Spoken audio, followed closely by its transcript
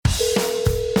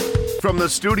From the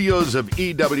studios of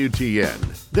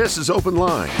EWTN, this is Open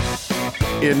Line.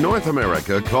 In North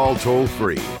America, call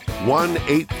toll-free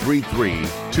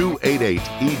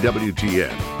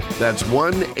 1-833-288-EWTN. That's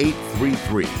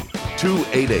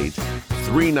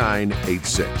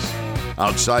 1-833-288-3986.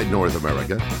 Outside North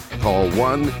America, call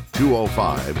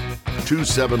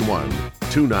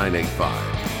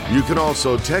 1-205-271-2985. You can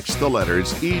also text the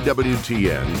letters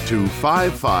EWTN to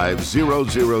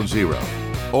 55000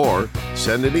 or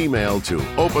send an email to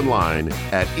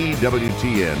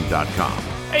openline@ewtn.com.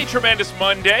 A tremendous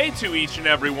Monday to each and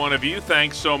every one of you.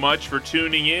 Thanks so much for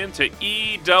tuning in to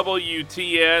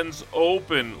EWTN's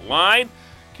Open Line.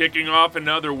 Kicking off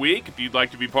another week. If you'd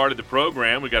like to be part of the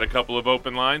program, we got a couple of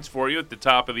open lines for you at the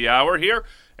top of the hour here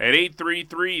at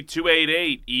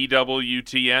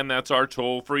 833-288-EWTN. That's our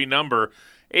toll-free number,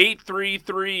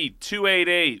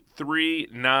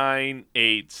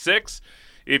 833-288-3986.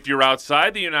 If you're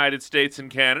outside the United States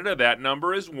and Canada, that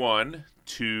number is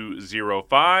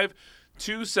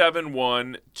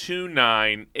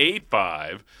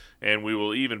 1-205-271-2985. And we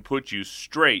will even put you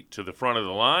straight to the front of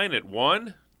the line at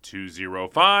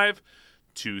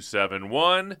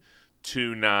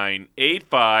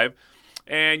 1-205-271-2985.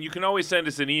 And you can always send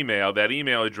us an email. That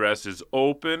email address is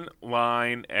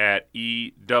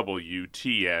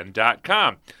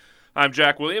openline@ewtn.com. I'm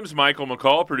Jack Williams. Michael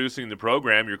McCall producing the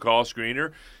program. Your call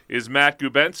screener is Matt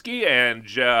Gubensky. And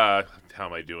how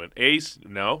am I doing? Ace?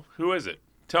 No. Who is it?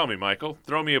 Tell me, Michael.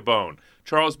 Throw me a bone.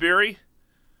 Charles Beery?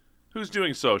 Who's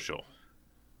doing social?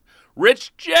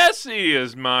 Rich Jesse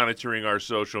is monitoring our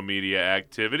social media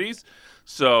activities.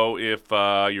 So if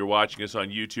you're watching us on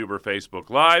YouTube or Facebook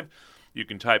Live, you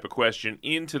can type a question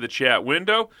into the chat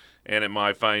window, and it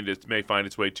may find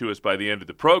its way to us by the end of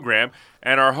the program.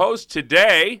 And our host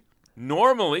today,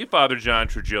 normally Father John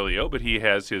Trigilio, but he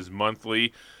has his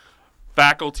monthly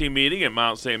faculty meeting at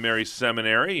Mount St. Mary's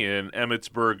Seminary in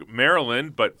Emmitsburg,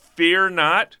 Maryland. But fear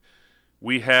not,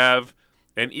 we have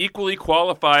an equally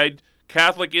qualified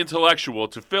Catholic intellectual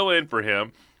to fill in for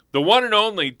him, the one and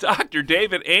only Dr.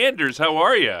 David Anders. How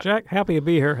are you? Jack, happy to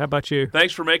be here. How about you?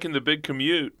 Thanks for making the big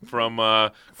commute from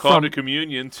Call to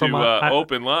Communion to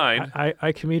Open Line.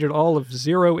 I commuted all of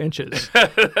 0 inches.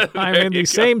 I'm in the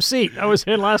same seat I was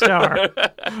in last hour.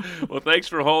 Well, thanks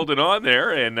for holding on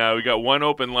there. And we got one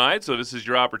open line, so this is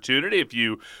your opportunity. If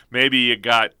you maybe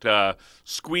got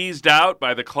squeezed out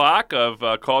by the clock of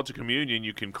Call to Communion,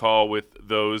 you can call with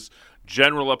those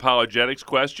general apologetics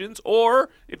questions, or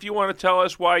if you want to tell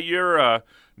us why you're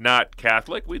not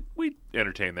Catholic, we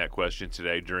entertain that question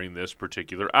today during this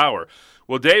particular hour.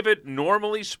 Well, David,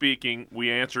 normally speaking,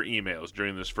 we answer emails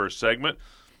during this first segment,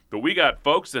 but we got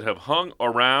folks that have hung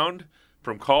around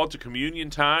from Call to Communion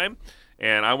time,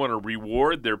 and I want to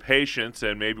reward their patience,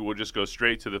 and maybe we'll just go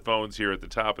straight to the phones here at the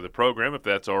top of the program, if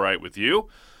that's all right with you.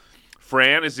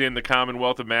 Fran is in the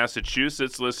Commonwealth of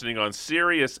Massachusetts listening on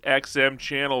Sirius XM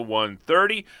Channel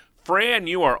 130. Fran,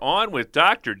 you are on with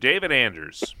Dr. David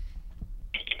Anders.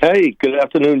 Hey, good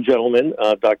afternoon, gentlemen.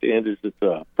 Dr. Anders, it's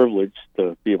a privilege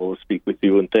to be able to speak with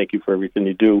you, and thank you for everything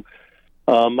you do.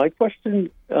 My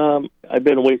question, I've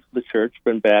been away from the church,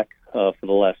 been back for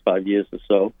the last 5 years or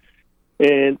so,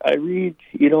 and I read,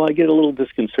 I get a little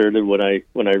disconcerted when I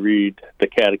read the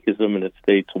Catechism, and it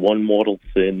states one mortal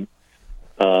sin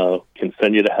can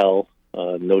send you to hell,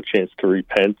 no chance to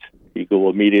repent. You go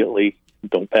immediately,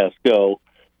 don't pass go.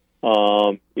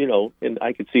 And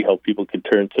I can see how people could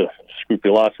turn to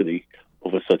scrupulosity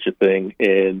over such a thing.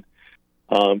 And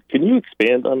can you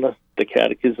expand on the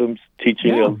Catechism's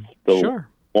teaching of the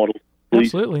mortal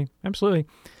sin? Absolutely.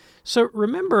 So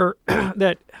remember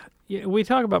that we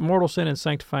talk about mortal sin and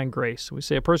sanctifying grace. We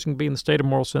say a person can be in the state of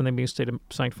mortal sin, they be in the state of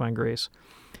sanctifying grace.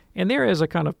 And there is a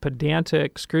kind of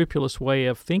pedantic, scrupulous way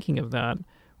of thinking of that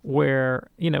where,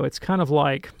 it's kind of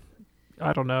like,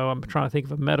 I don't know, I'm trying to think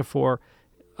of a metaphor.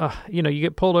 You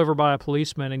get pulled over by a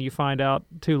policeman and you find out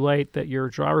too late that your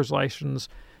driver's license,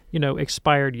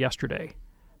 expired yesterday.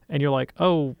 And you're like,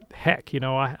 oh, heck,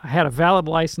 I had a valid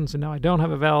license and now I don't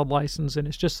have a valid license. And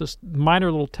it's just this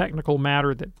minor little technical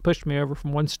matter that pushed me over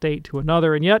from one state to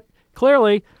another. And yet,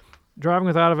 clearly, driving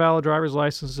without a valid driver's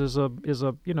license is a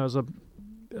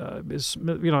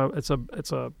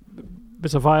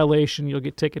violation. You'll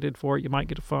get ticketed for it. You might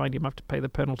get a fine. You might have to pay the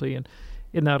penalty, and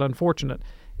isn't that unfortunate?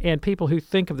 And people who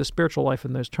think of the spiritual life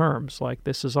in those terms, like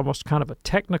this is almost kind of a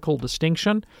technical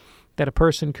distinction that a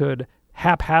person could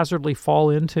haphazardly fall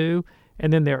into,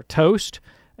 and then they're toast,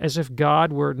 as if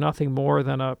God were nothing more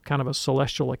than a kind of a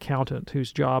celestial accountant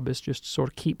whose job is just to sort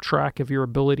of keep track of your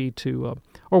ability to,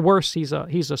 or worse, he's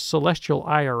a celestial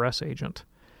IRS agent,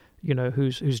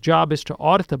 whose job is to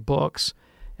audit the books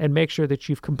and make sure that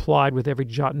you've complied with every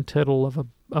jot and tittle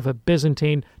of a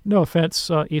Byzantine, no offense,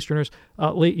 Easterners,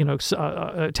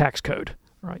 tax code,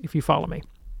 right? If you follow me.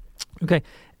 Okay,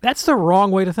 that's the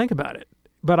wrong way to think about it.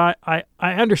 But I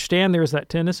understand there's that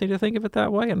tendency to think of it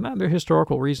that way, and there are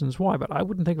historical reasons why, but I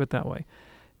wouldn't think of it that way.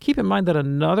 Keep in mind that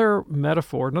another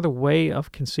metaphor, another way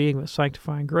of conceiving the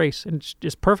sanctifying grace, and it's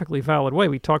just perfectly valid way,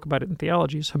 we talk about it in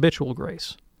theology, is habitual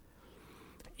grace.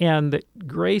 And that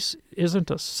grace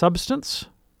isn't a substance,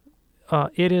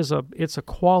 it's a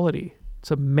quality,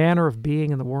 it's a manner of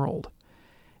being in the world.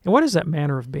 And what is that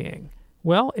manner of being?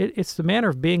 Well, it's the manner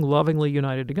of being lovingly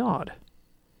united to God.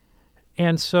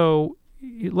 And so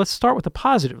let's start with the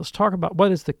positive. Let's talk about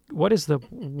what is the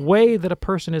way that a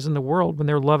person is in the world when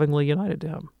they're lovingly united to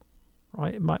Him.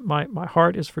 Right? My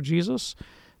heart is for Jesus,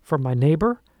 for my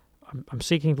neighbor. I'm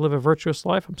seeking to live a virtuous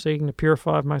life. I'm seeking to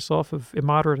purify myself of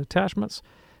immoderate attachments.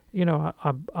 I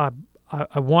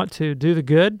want to do the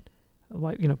good.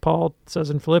 Like, Paul says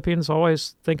in Philippians,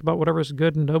 always think about whatever is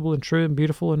good and noble and true and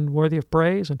beautiful and worthy of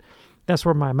praise. And that's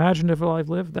where my imaginative life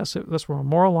lives. That's where my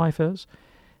moral life is.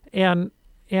 And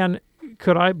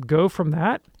could I go from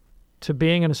that to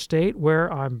being in a state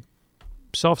where I'm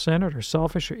self-centered or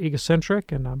selfish or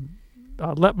egocentric, and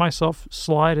I let myself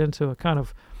slide into a kind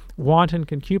of wanton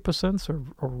concupiscence or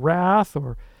wrath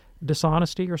or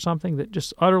dishonesty or something that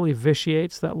just utterly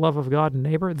vitiates that love of God and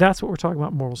neighbor? That's what we're talking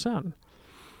about mortal sin.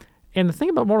 And the thing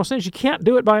about mortal sin is you can't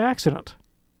do it by accident.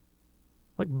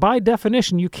 Like, by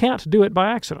definition, you can't do it by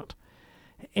accident.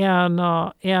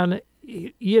 And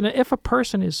if a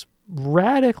person is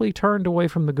radically turned away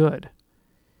from the good,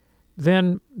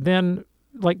 then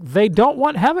like, they don't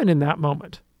want heaven in that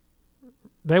moment.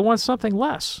 They want something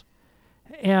less.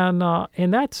 And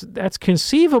that's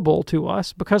conceivable to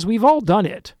us because we've all done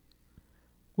it.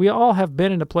 We all have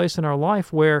been in a place in our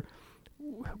life where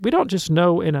we don't just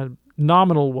know in a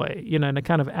nominal way, in a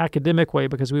kind of academic way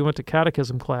because we went to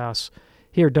catechism class,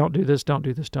 here, don't do this, don't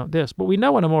do this, don't this. But we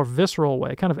know in a more visceral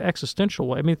way, kind of existential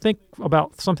way. I mean, think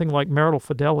about something like marital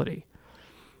fidelity,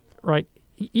 right?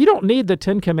 You don't need the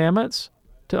 10 Commandments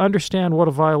to understand what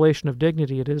a violation of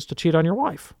dignity it is to cheat on your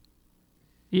wife.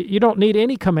 You don't need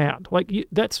any command.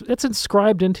 That's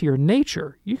inscribed into your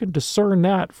nature. You can discern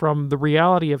that from the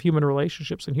reality of human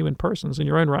relationships and human persons and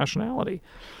your own rationality.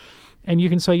 And you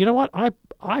can say, you know what, I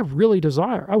really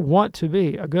I want to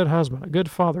be a good husband, a good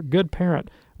father, good parent.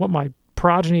 I want my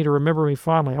progeny to remember me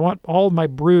fondly. I want all my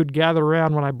brood gathered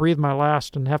around when I breathe my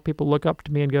last and have people look up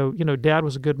to me and go, Dad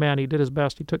was a good man. He did his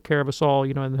best. He took care of us all,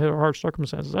 in the hard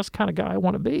circumstances. That's the kind of guy I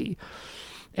want to be.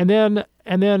 And then,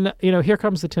 here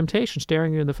comes the temptation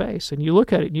staring you in the face. And you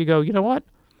look at it and you go, you know what?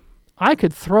 I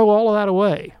could throw all of that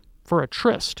away for a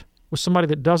tryst with somebody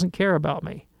that doesn't care about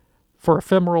me for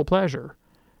ephemeral pleasure.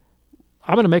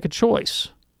 I'm going to make a choice.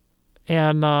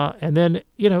 And then,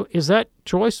 is that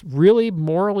choice really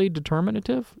morally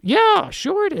determinative? Yeah,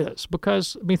 sure it is.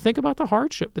 Because, think about the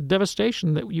hardship, the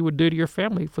devastation that you would do to your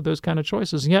family for those kind of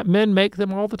choices. And yet men make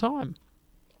them all the time.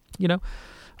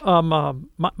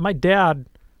 My dad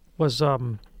was,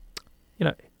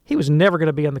 he was never going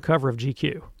to be on the cover of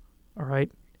GQ, all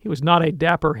right? He was not a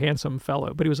dapper, handsome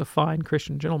fellow, but he was a fine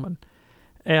Christian gentleman.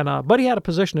 And but he had a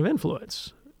position of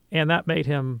influence, and that made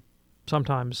him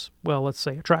sometimes, let's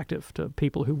say, attractive to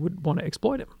people who would want to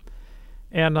exploit him.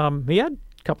 And he had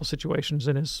a couple situations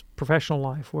in his professional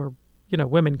life where,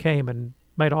 women came and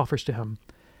made offers to him.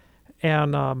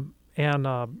 And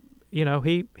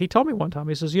he told me one time,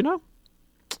 he says,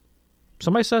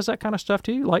 somebody says that kind of stuff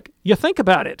to you, you think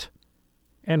about it.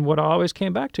 And what I always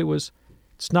came back to was,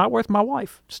 it's not worth my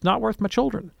wife. It's not worth my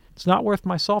children. It's not worth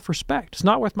my self-respect. It's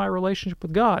not worth my relationship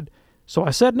with God. So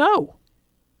I said no.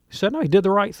 He said no. He did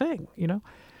the right thing,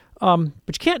 But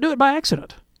you can't do it by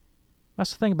accident.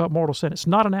 That's the thing about mortal sin. It's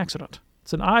not an accident.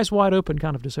 It's an eyes wide open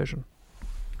kind of decision.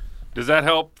 Does that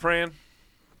help, Fran?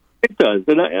 It does.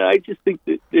 And I just think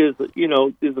that there's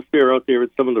a fear out there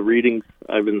in some of the readings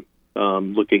I've been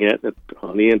looking at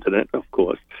on the internet, of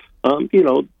course.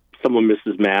 Someone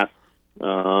misses Mass,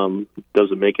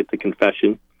 doesn't make it to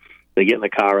confession. They get in a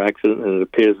car accident, and it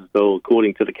appears as though,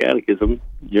 according to the catechism,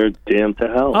 you're damned to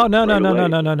hell. Oh, no.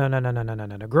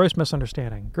 Gross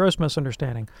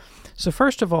misunderstanding. So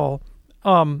first of all,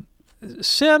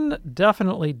 sin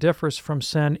definitely differs from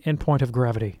sin in point of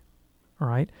gravity, all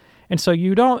right? And so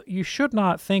you should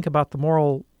not think about the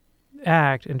moral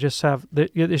act and just have,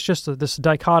 it's just this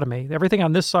dichotomy. Everything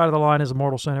on this side of the line is a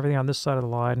mortal sin. Everything on this side of the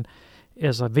line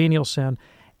is a venial sin.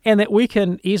 And that we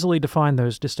can easily define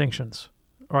those distinctions,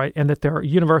 all right? And that they're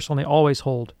universal and they always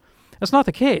hold. That's not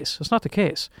the case.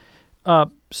 So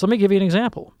let me give you an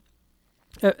example.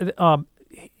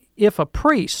 If a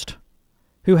priest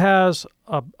who has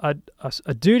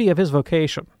a duty of his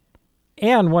vocation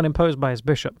and one imposed by his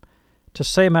bishop to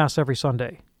say Mass every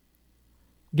Sunday,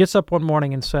 gets up one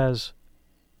morning and says,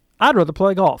 I'd rather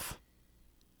play golf.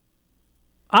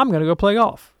 I'm going to go play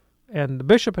golf. And the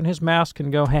bishop and his Mass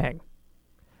can go hang.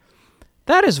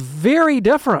 That is very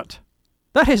different.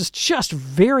 That is just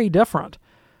very different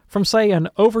from, say, an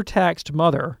overtaxed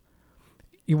mother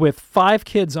with 5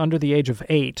 kids under the age of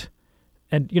 8,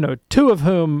 and 2 of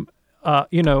whom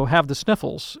have the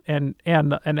sniffles and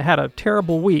had a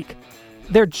terrible week.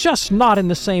 They're just not in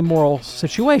the same moral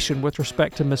situation with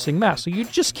respect to missing Mass. So you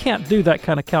just can't do that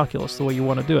kind of calculus the way you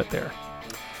want to do it there.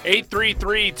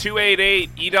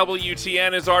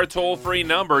 833-288-EWTN is our toll-free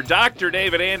number. Dr.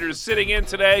 David Andrews sitting in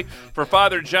today for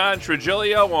Father John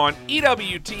Trigilio on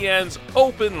EWTN's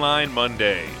Open Line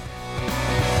Monday.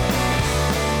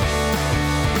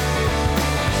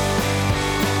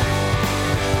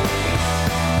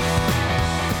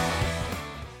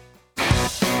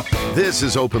 This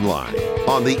is Open Line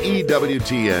on the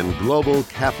EWTN Global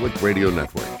Catholic Radio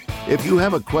Network. If you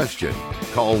have a question,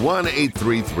 call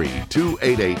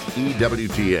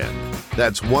 1-833-288-EWTN.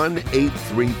 That's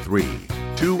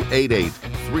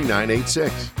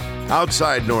 1-833-288-3986.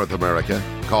 Outside North America,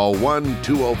 call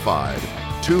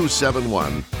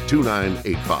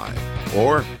 1-205-271-2985.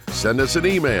 Or send us an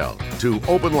email to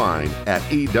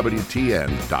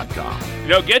openline@ewtn.com.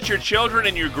 Get your children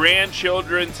and your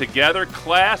grandchildren together.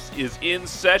 Class is in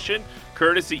session,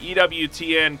 courtesy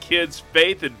EWTN Kids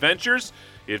Faith Adventures.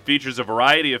 It features a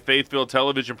variety of faith-filled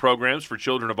television programs for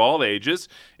children of all ages,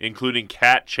 including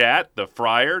Cat Chat, The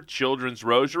Friar, Children's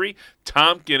Rosary,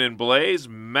 Tompkin and Blaze,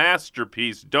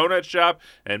 Masterpiece Donut Shop,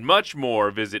 and much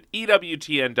more. Visit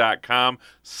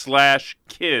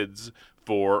EWTN.com/kids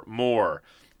for more.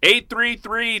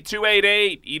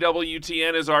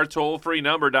 833-288-EWTN is our toll-free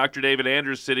number. Dr. David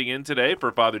Andrews sitting in today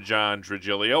for Father John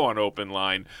Trigilio on Open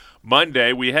Line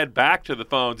Monday. We head back to the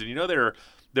phones, and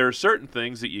there are certain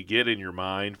things that you get in your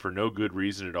mind for no good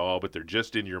reason at all, but they're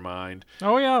just in your mind.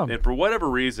 Oh, yeah. And for whatever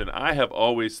reason, I have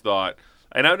always thought,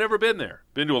 and I've never been there,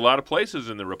 been to a lot of places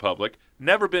in the Republic,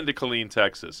 never been to Killeen,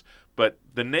 Texas, but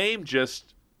the name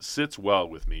just sits well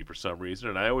with me for some reason,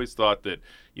 and I always thought that,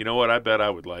 I bet I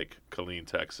would like Killeen,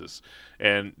 Texas.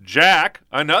 And Jack,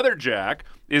 another Jack,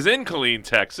 is in Killeen,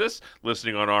 Texas,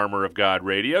 listening on Armor of God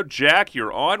Radio. Jack,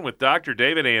 you're on with Dr.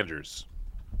 David Andrews.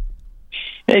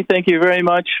 Hey, thank you very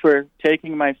much for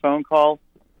taking my phone call.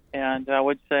 And I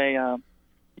would say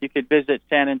you could visit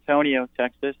San Antonio,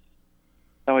 Texas.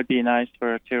 That would be nice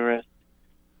for a tourist.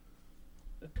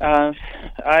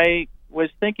 I was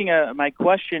thinking my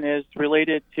question is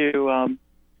related to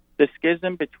the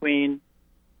schism between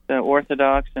the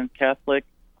Orthodox and Catholic,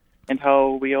 and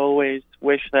how we always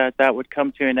wish that would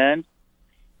come to an end.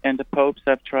 And the popes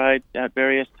have tried at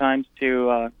various times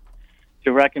to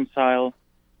reconcile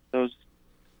those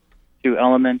two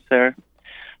elements there.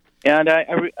 And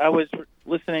I was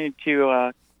listening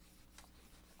to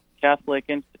Catholic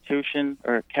institution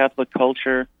or Catholic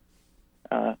culture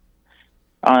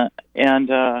and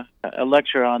a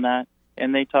lecture on that,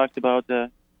 and they talked about the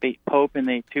Pope and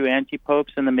the 2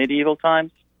 anti-popes in the medieval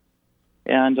times,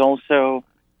 and also,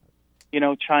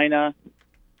 China,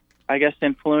 I guess,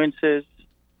 influences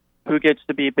who gets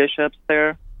to be bishops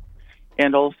there,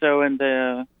 and also in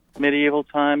the medieval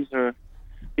times or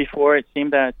before, it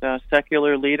seemed that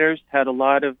secular leaders had a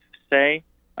lot of say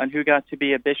on who got to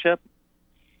be a bishop.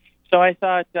 So I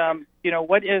thought,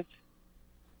 what if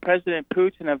President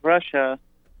Putin of Russia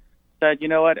said,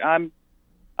 I'm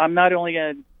not only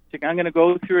I'm going to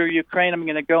go through Ukraine, I'm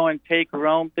going to go and take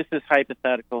Rome. This is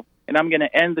hypothetical, and I'm going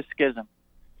to end the schism.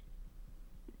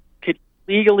 Could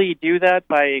he legally do that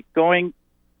by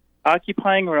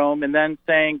occupying Rome, and then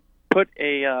saying, put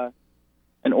an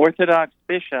Orthodox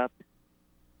bishop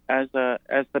as the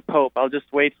Pope? I'll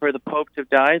just wait for the Pope to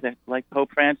die, like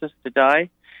Pope Francis to die,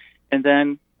 and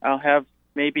then I'll have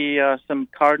maybe some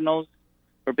cardinals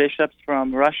or bishops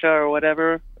from Russia or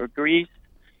whatever, or Greece,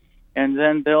 and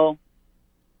then they'll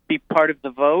be part of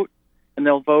the vote, and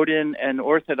they'll vote in an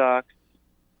Orthodox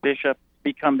bishop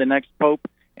become the next Pope,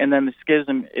 and then the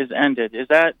schism is ended. Is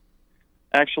that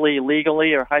actually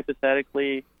legally or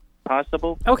hypothetically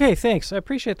possible? Okay, thanks. I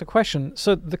appreciate the question.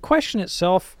 So the question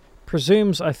itself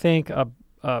presumes, I think,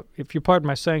 if you pardon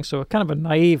my saying so, a kind of a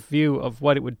naive view of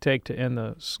what it would take to end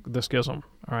the schism.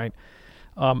 All right.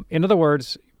 In other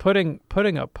words, putting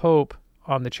a pope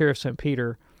on the chair of St.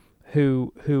 Peter,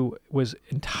 who was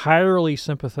entirely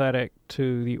sympathetic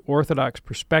to the Orthodox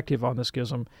perspective on the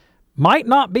schism, might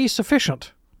not be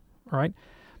sufficient. All right.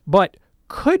 But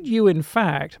could you, in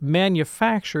fact,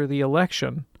 manufacture the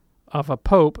election of a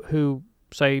pope who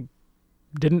say,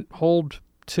 didn't hold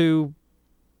to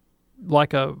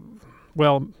like a,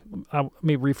 well, let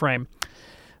me reframe.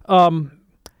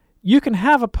 You can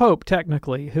have a pope,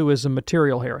 technically, who is a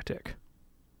material heretic.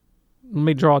 Let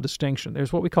me draw a distinction.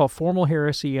 There's what we call formal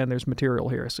heresy and there's material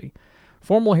heresy.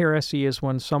 Formal heresy is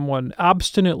when someone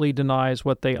obstinately denies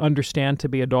what they understand to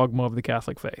be a dogma of the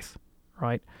Catholic faith,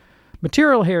 right?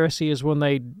 Material heresy is when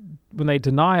they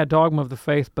deny a dogma of the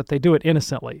faith, but they do it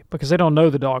innocently because they don't know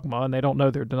the dogma and they don't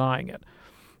know they're denying it.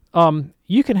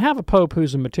 You can have a pope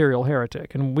who's a material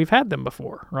heretic, and we've had them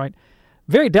before, right?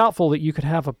 Very doubtful that you could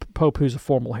have a pope who's a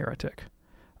formal heretic,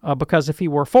 because if he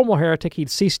were a formal heretic, he'd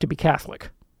cease to be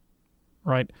Catholic,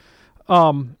 right?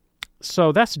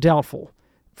 So that's doubtful,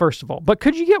 first of all. But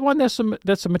could you get one that's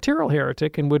a material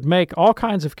heretic and would make all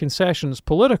kinds of concessions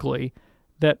politically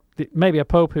that maybe a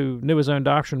pope who knew his own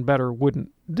doctrine better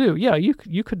wouldn't do? Yeah,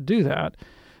 you could do that.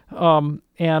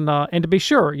 And to be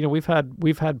sure, we've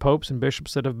had popes and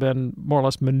bishops that have been more or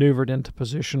less maneuvered into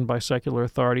position by secular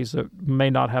authorities that may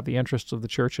not have the interests of the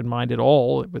church in mind at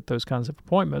all with those kinds of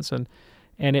appointments, and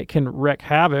it can wreak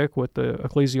havoc with the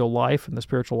ecclesial life and the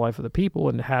spiritual life of the people,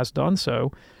 and has done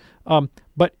so.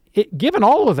 But given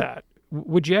all of that,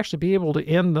 would you actually be able to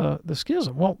end the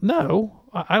schism? Well, no.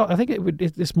 I think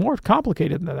it's more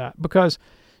complicated than that, because,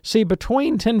 see,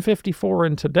 between 1054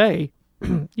 and today,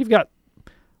 you've got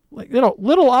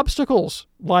little obstacles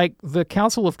like the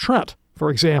Council of Trent, for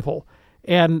example,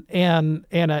 and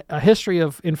a history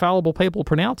of infallible papal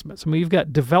pronouncements. I mean, you've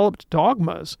got developed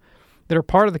dogmas that are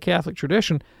part of the Catholic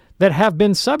tradition that have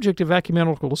been subject of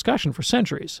ecumenical discussion for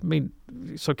centuries. I mean,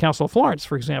 so Council of Florence,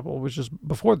 for example, which is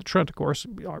before the Trent, of course,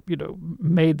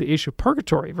 made the issue of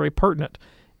purgatory very pertinent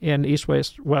in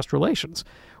East-West relations.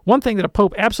 One thing that a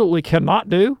pope absolutely cannot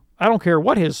do, I don't care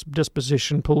what his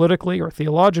disposition politically or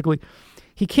theologically,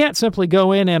 he can't simply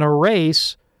go in and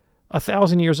erase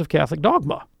 1,000 years of Catholic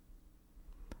dogma.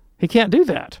 He can't do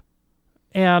that.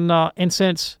 And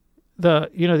since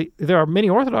there are many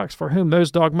Orthodox for whom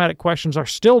those dogmatic questions are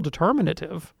still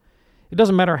determinative, it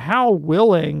doesn't matter how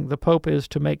willing the Pope is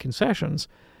to make concessions,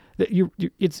 that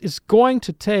it's going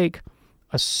to take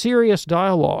a serious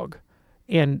dialogue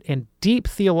and deep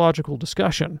theological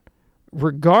discussion,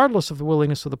 regardless of the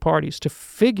willingness of the parties, to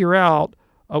figure out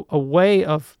a way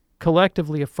of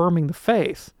collectively affirming the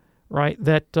faith, right?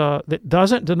 That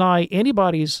doesn't deny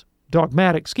anybody's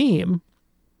dogmatic scheme,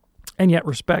 and yet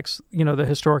respects, the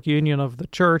historic union of the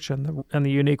Church and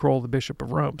the unique role of the Bishop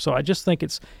of Rome. So I just think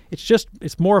it's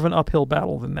more of an uphill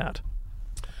battle than that.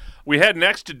 We head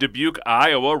next to Dubuque,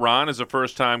 Iowa. Ron is a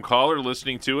first-time caller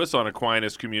listening to us on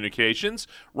Aquinas Communications.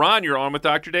 Ron, you're on with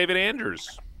Dr. David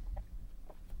Anders.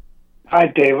 Hi,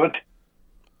 David.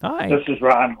 Hi. This is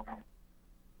Ron.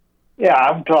 Yeah,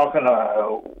 I'm talking.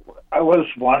 I was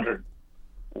wondering,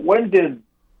 when did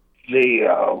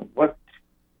when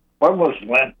was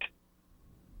Lent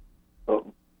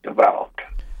developed?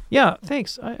 Yeah,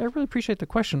 thanks. I really appreciate the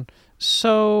question.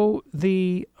 So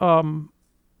the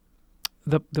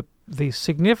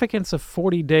significance of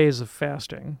 40 days of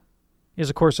fasting is,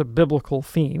 of course, a biblical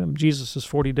theme. Jesus'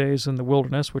 40 days in the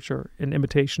wilderness, which are an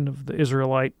imitation of the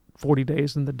Israelite 40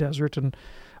 days in the desert, and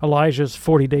Elijah's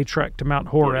 40-day trek to Mount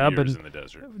Horeb. 40 years in the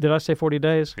desert. Did I say 40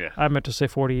 days? Yeah. I meant to say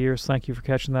 40 years. Thank you for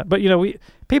catching that. But,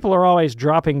 people are always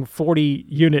dropping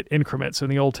 40-unit increments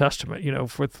in the Old Testament,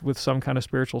 with some kind of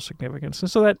spiritual significance. And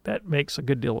so that makes a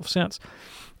good deal of sense.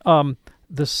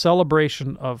 The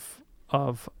celebration of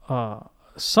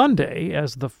Sunday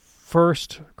as the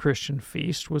first Christian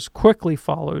feast was quickly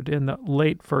followed in the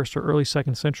late 1st or early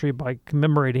 2nd century by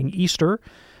commemorating Easter.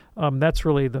 That's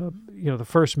really the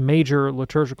first major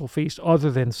liturgical feast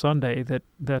other than Sunday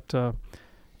that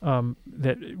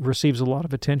receives a lot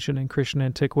of attention in Christian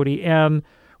antiquity. And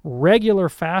regular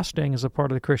fasting as a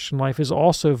part of the Christian life is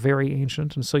also very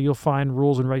ancient, and so you'll find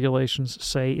rules and regulations,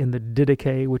 say, in the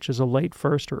Didache, which is a late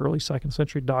 1st or early 2nd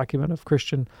century document of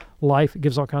Christian life. It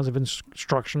gives all kinds of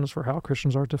instructions for how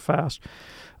Christians are to fast.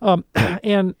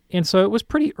 And so it was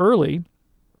pretty early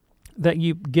that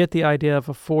you get the idea of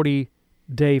a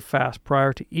 40-day fast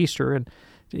prior to Easter, and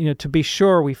to be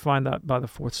sure, we find that by the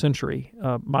 4th century.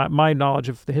 My knowledge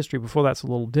of the history before that's a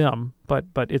little dim, but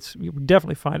you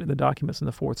definitely find it in the documents in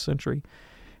the 4th century,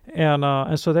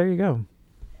 and so there you go.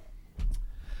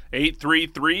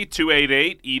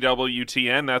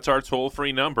 833-288-EWTN. That's our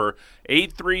toll-free number.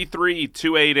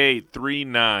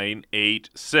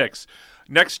 833-288-3986.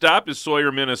 Next stop is Sawyer,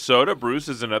 Minnesota. Bruce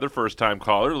is another first-time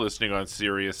caller listening on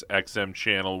Sirius XM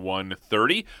Channel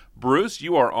 130. Bruce,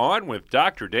 you are on with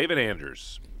Dr. David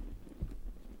Anders.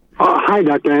 Hi,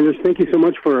 Dr. Anders. Thank you so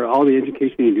much for all the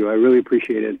education you do. I really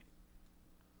appreciate it.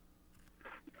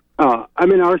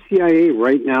 I'm in RCIA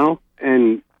right now,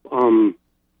 and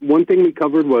one thing we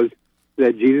covered was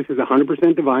that Jesus is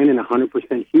 100% divine and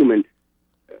 100% human,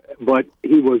 but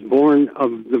he was born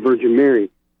of the Virgin Mary.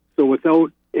 So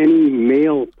without any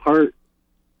male part,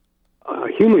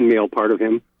 human male part of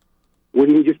him,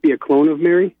 wouldn't he just be a clone of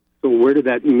Mary? So where did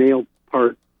that male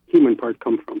part, human part,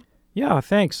 come from? Yeah,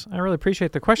 thanks. I really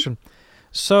appreciate the question.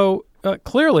 So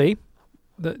clearly,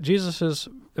 Jesus'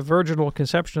 virginal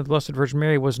conception of the Blessed Virgin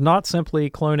Mary was not simply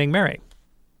cloning Mary.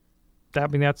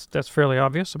 That's fairly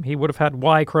obvious. He would have had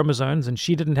Y chromosomes, and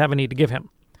she didn't have any to give him.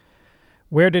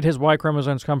 Where did his Y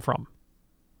chromosomes come from?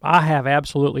 I have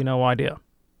absolutely no idea.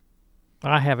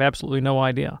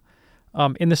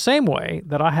 In the same way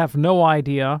that I have no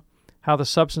idea how the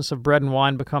substance of bread and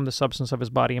wine become the substance of his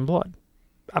body and blood.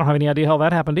 I don't have any idea how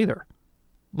that happened either.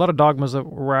 A lot of dogmas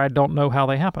where I don't know how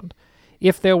they happened.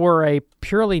 If there were a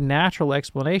purely natural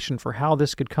explanation for how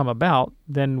this could come about,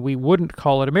 then we wouldn't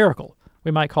call it a miracle.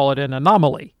 We might call it an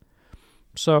anomaly.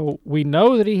 So we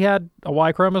know that he had a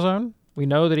Y chromosome. We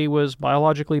know that he was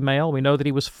biologically male. We know that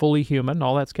he was fully human.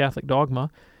 All that's Catholic dogma.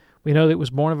 We know that he was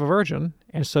born of a virgin.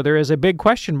 And so there is a big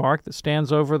question mark that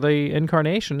stands over the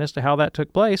incarnation as to how that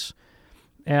took place.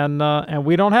 And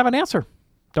we don't have an answer.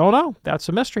 Don't know. That's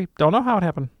a mystery. Don't know how it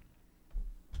happened.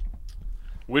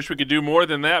 Wish we could do more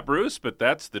than that, Bruce, but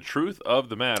that's the truth of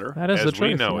the matter. That is the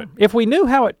truth. We know it. If we knew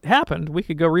how it happened, we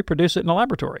could go reproduce it in a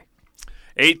laboratory.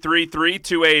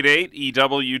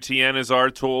 833-288-EWTN is our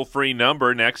toll-free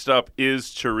number. Next up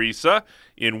is Teresa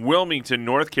in Wilmington,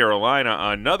 North Carolina,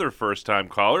 another first-time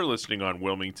caller listening on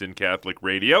Wilmington Catholic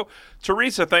Radio.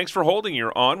 Teresa, thanks for holding.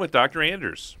 You're on with Dr.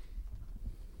 Anders.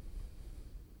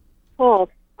 Paul,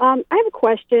 I have a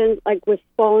question, like with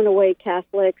fallen away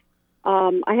Catholics.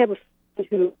 I have a friend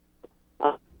who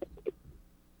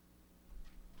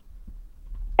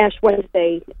Ash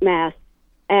Wednesday Mass,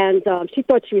 and she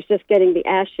thought she was just getting the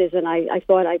ashes, and I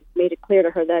thought I made it clear to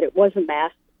her that it was a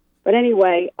Mass. But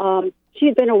anyway, she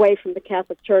had been away from the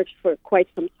Catholic Church for quite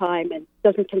some time and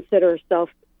doesn't consider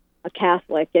herself a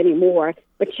Catholic anymore,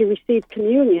 but she received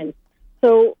communion.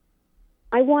 So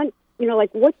I want,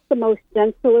 what's the most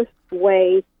gentlest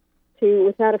way to,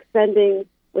 without offending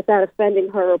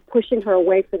her or pushing her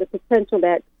away for the potential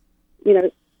that,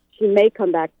 she may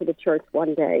come back to the church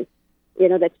one day,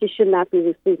 that she should not be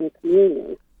receiving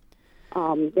communion,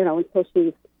 until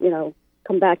she's,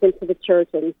 come back into the church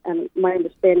and my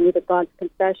understanding either God's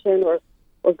confession or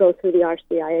go through the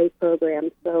RCIA program.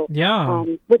 So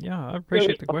I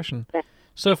appreciate the question.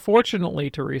 So fortunately,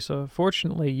 Teresa,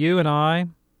 you and I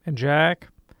and Jack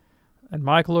and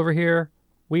Michael over here,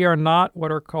 we are not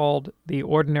what are called the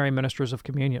ordinary ministers of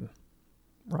communion,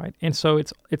 right? And so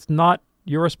it's not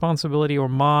your responsibility or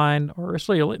mine, or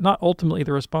actually not ultimately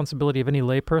the responsibility of any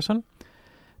layperson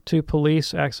to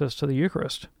police access to the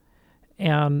Eucharist.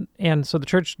 And so the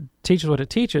Church teaches what it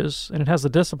teaches, and it has the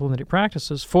discipline that it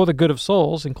practices for the good of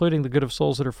souls, including the good of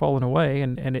souls that are fallen away,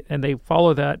 and they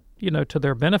follow that, to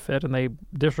their benefit, and they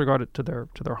disregard it to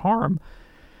their harm.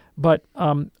 But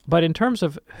in terms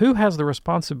of who has the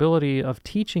responsibility of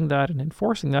teaching that and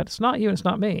enforcing that, it's not you and it's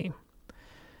not me.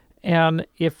 And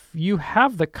if you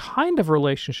have the kind of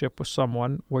relationship with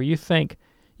someone where you think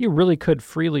you really could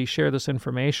freely share this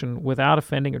information without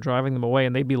offending or driving them away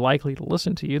and they'd be likely to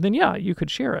listen to you, then yeah, you could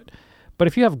share it. But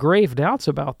if you have grave doubts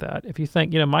about that, if you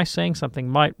think, my saying something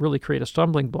might really create a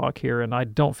stumbling block here and I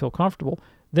don't feel comfortable,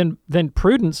 then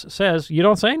prudence says you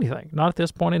don't say anything, not at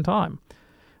this point in time.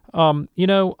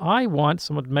 I want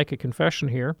someone to make a confession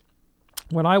here.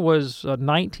 When I was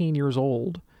 19 years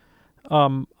old,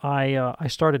 I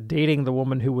started dating the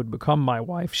woman who would become my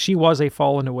wife. She was a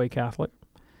fallen away Catholic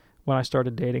when I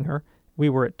started dating her. We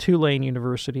were at Tulane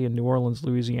University in New Orleans,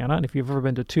 Louisiana, and if you've ever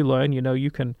been to Tulane,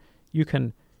 you can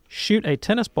shoot a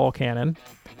tennis ball cannon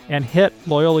and hit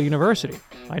Loyola University.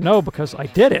 I know because I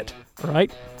did it, right?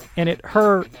 And at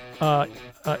her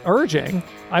urging,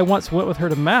 I once went with her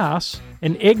to Mass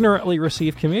and ignorantly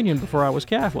received communion before I was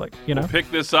Catholic. We'll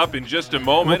pick this up in just a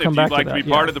moment. If you'd like to be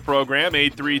part of the program,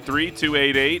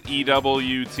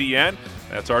 833-288-EWTN.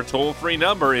 That's our toll-free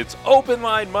number. It's Open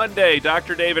Line Monday.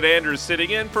 Dr. David Anders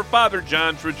sitting in for Father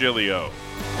John Trujillo.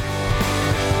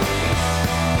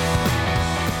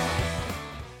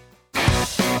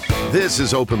 This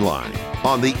is Open Line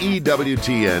on the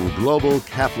EWTN Global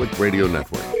Catholic Radio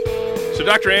Network. So,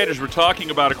 Dr. Anders, we're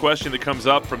talking about a question that comes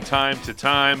up from time to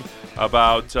time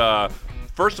about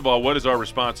first of all, what is our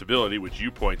responsibility, which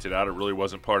you pointed out, it really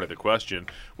wasn't part of the question,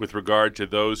 with regard to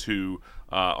those who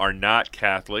are not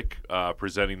Catholic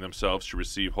presenting themselves to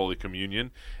receive Holy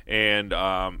Communion? And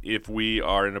if we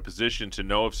are in a position to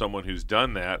know of someone who's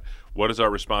done that, what is our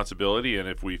responsibility? And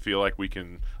if we feel like we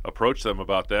can approach them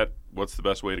about that, what's the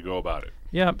best way to go about it?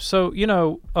 Yeah, so,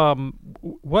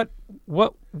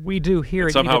 what we do here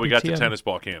and somehow at EWTN, we got to tennis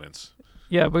ball cannons.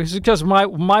 Yeah, because my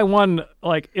one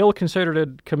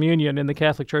ill-considered communion in the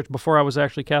Catholic Church before I was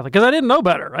actually Catholic, because I didn't know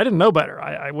better.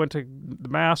 I went to the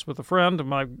Mass with a friend and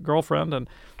my girlfriend and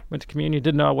went to communion.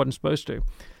 Didn't know I wasn't supposed to.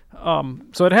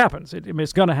 So it happens.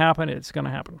 It's going to happen. It's going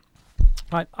to happen.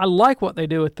 I like what they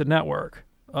do at the network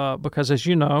because, as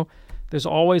you know, there's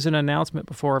always an announcement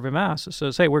before every Mass that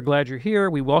says, hey, we're glad you're here.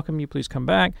 We welcome you. Please come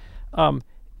back.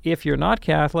 If you're not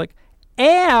Catholic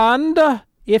and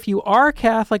if you are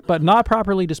Catholic but not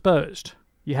properly disposed,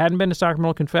 you hadn't been to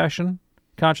sacramental confession,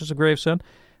 conscious of grave sin,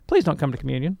 please don't come to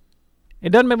communion.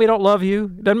 It doesn't mean we don't love you.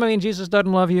 It doesn't mean Jesus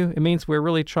doesn't love you. It means we're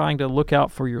really trying to look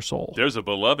out for your soul. There's a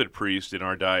beloved priest in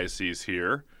our diocese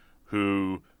here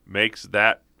who makes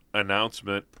that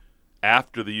announcement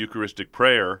after the Eucharistic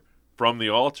prayer from the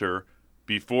altar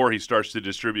before he starts to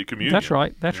distribute communion. That's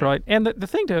right. That's right. And the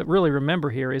thing to really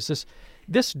remember here is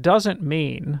this doesn't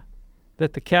mean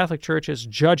that the Catholic Church is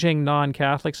judging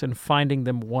non-Catholics and finding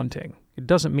them wanting. It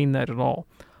doesn't mean that at all.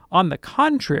 On the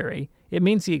contrary, it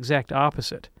means the exact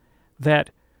opposite,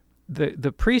 that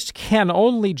the priest can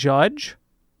only judge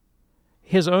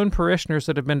his own parishioners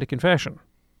that have been to confession,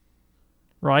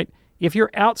 right? If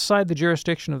you're outside the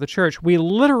jurisdiction of the Church, we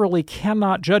literally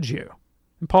cannot judge you.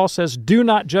 And Paul says, do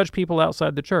not judge people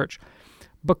outside the Church.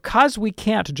 Because we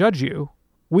can't judge you,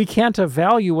 we can't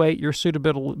evaluate your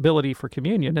suitability for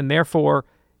communion, and therefore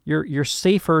you're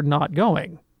safer not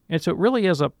going. And so it really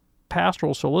is a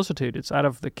pastoral solicitude. It's out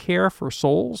of the care for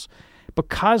souls,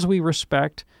 because we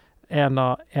respect and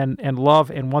love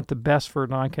and want the best for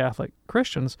non-Catholic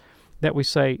Christians, that we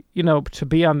say, to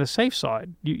be on the safe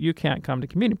side, you can't come to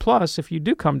communion. Plus, if you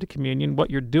do come to communion, what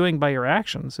you're doing by your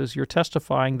actions is you're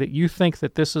testifying that you think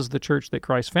that this is the church that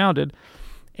Christ founded,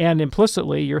 and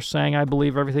implicitly, you're saying, I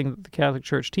believe everything that the Catholic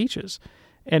Church teaches.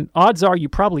 And odds are you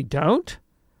probably don't.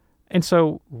 And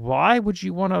so why would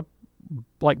you want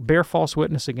to bear false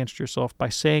witness against yourself by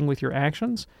saying with your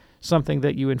actions something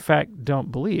that you in fact don't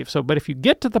believe? But if you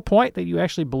get to the point that you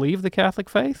actually believe the Catholic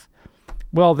faith,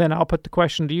 well, then I'll put the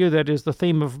question to you that is the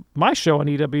theme of my show on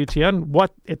EWTN.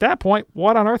 At that point,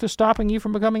 what on earth is stopping you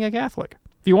from becoming a Catholic?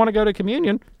 If you want to go to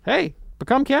communion, hey,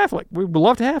 become Catholic. We'd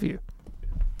love to have you.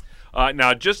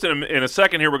 Now, just in a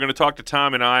second here, we're going to talk to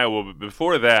Tom in Iowa. But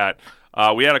before that,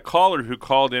 we had a caller who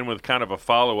called in with kind of a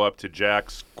follow-up to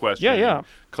Jack's question in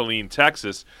Killeen,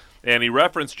 Texas. And he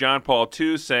referenced John Paul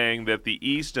II saying that the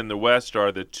East and the West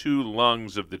are the two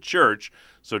lungs of the Church.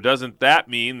 So doesn't that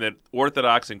mean that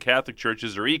Orthodox and Catholic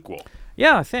churches are equal?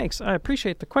 Yeah, thanks. I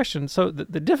appreciate the question. So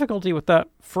the difficulty with that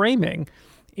framing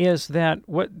is that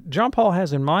what John Paul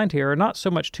has in mind here are not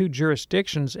so much two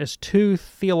jurisdictions as two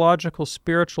theological,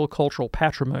 spiritual, cultural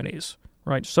patrimonies,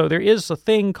 right? So there is a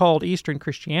thing called Eastern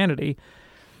Christianity,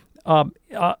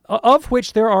 of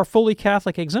which there are fully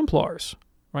Catholic exemplars,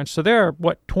 right? So there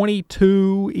are,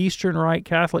 22 Eastern Rite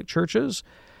Catholic churches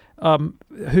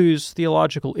whose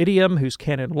theological idiom, whose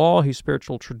canon law, whose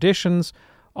spiritual traditions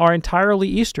are entirely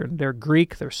Eastern. They're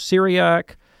Greek, they're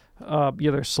Syriac,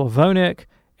 they're Slavonic,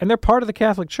 and they're part of the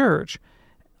Catholic Church.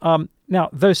 Now,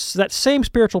 that same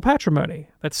spiritual patrimony,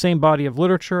 that same body of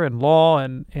literature and law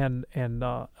and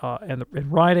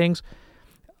writings,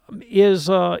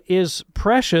 is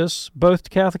precious both to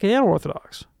Catholic and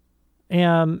Orthodox,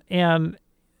 and then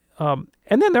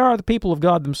there are the people of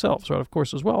God themselves, right? Of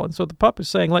course, as well. And so the Pope is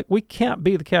saying, we can't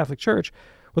be the Catholic Church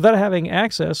without having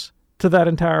access to that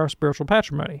entire spiritual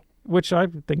patrimony, which I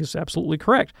think is absolutely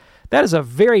correct. That is a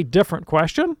very different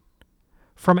question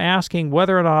from asking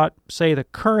whether or not, say, the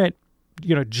current,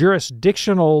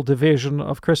 jurisdictional division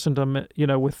of Christendom,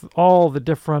 with all the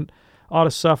different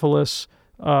autocephalous,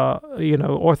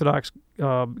 Orthodox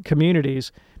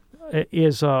communities,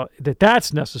 is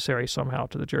that's necessary somehow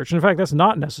to the Church. And in fact, that's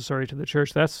not necessary to the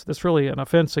Church. That's really an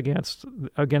offense against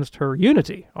her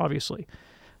unity, obviously.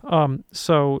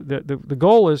 So the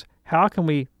goal is, how can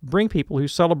we bring people who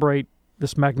celebrate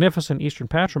this magnificent Eastern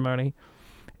patrimony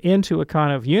into a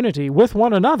kind of unity with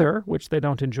one another, which they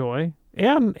don't enjoy,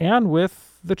 and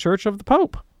with the Church of the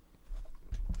Pope?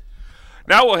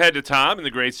 Now we'll head to Tom in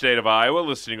the great state of Iowa,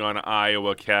 listening on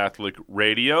Iowa Catholic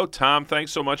Radio. Tom,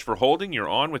 thanks so much for holding. You're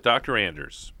on with Dr.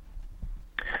 Anders.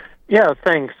 Yeah,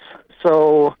 thanks.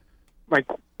 So my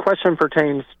question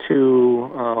pertains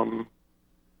to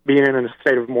being in a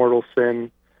state of mortal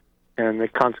sin and the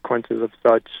consequences of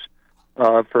such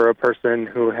for a person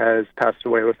who has passed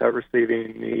away without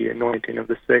receiving the anointing of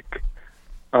the sick.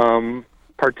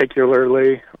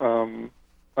 Particularly,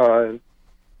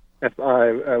 if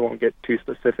I won't get too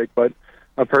specific, but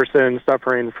a person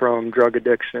suffering from drug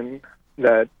addiction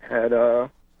that had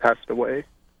passed away.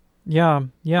 Yeah.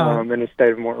 In a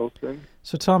state of mortal sin.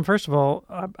 So, Tom, first of all,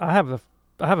 I have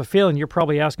a feeling you're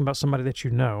probably asking about somebody that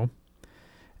you know,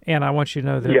 and I want you to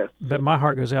know that Yes. that my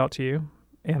heart goes out to you,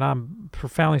 and I'm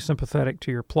profoundly sympathetic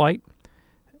to your plight,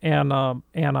 and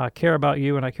I care about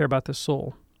you, and I care about this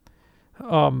soul.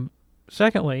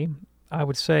 Secondly, I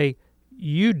would say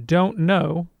you don't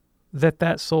know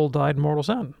that soul died in mortal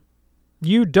sin.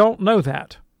 You don't know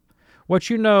that. What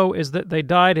you know is that they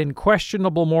died in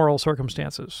questionable moral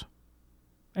circumstances.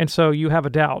 And so you have a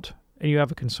doubt and you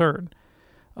have a concern.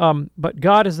 But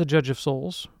God is the judge of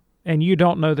souls, and you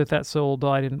don't know that soul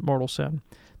died in mortal sin.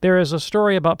 There is a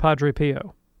story about Padre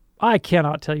Pio. I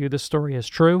cannot tell you this story is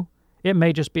true. It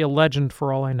may just be a legend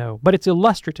for all I know, but it's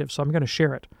illustrative, so I'm going to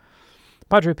share it.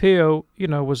 Padre Pio,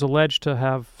 was alleged to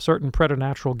have certain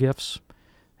preternatural gifts.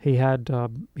 He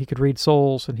could read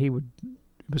souls, and he was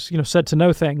said to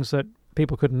know things that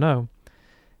people couldn't know.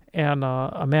 And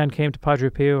a man came to Padre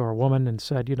Pio, or a woman, and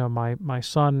said, my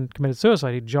son committed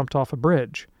suicide. He jumped off a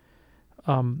bridge.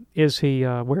 Where is he?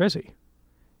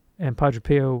 And Padre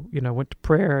Pio, went to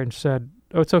prayer and said,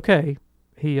 oh, it's okay.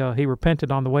 He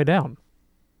repented on the way down.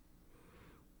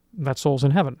 That soul's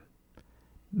in heaven.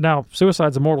 Now,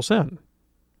 suicide's a mortal sin,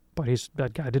 but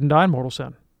that guy didn't die in mortal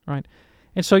sin, right?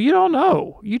 And so you don't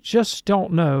know. You just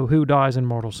don't know who dies in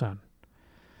mortal sin.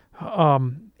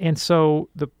 And so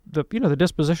the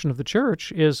disposition of the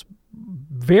church is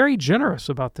very generous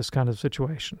about this kind of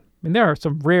situation. I mean, there are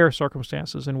some rare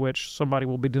circumstances in which somebody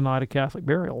will be denied a Catholic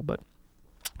burial, but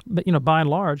by and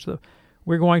large,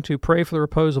 we're going to pray for the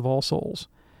repose of all souls.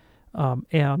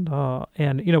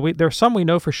 There's some we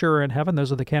know for sure are in heaven.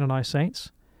 Those are the canonized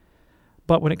saints.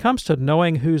 But when it comes to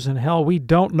knowing who's in hell, we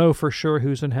don't know for sure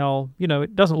who's in hell.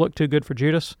 It doesn't look too good for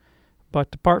Judas, but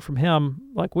apart from him,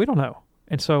 we don't know.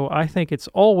 And so I think it's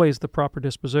always the proper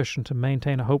disposition to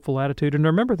maintain a hopeful attitude and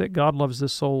remember that God loves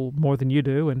this soul more than you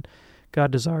do, and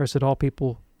God desires that all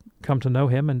people come to know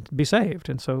him and be saved.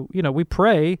 And so, we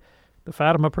pray, the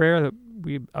Fatima prayer that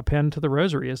we append to the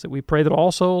rosary is that we pray that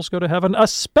all souls go to heaven,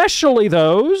 especially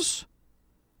those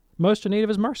most in need of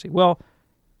his mercy. Well,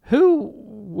 who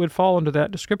would fall into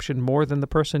that description more than the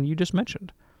person you just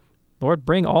mentioned? Lord,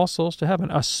 bring all souls to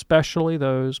heaven, especially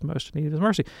those most in need of his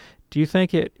mercy. Do you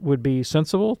think it would be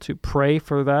sensible to pray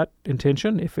for that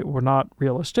intention if it were not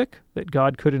realistic, that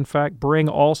God could in fact bring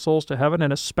all souls to heaven,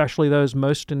 and especially those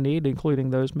most in need, including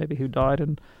those maybe who died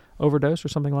in overdose or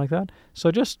something like that?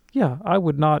 So I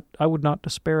would not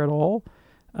despair at all.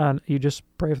 And you just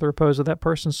pray for the repose of that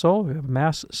person's soul. You have a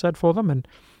mass said for them, and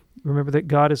remember that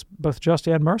God is both just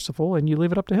and merciful, and you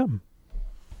leave it up to him.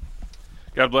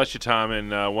 God bless you, Tom.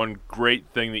 And one great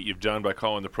thing that you've done by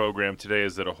calling the program today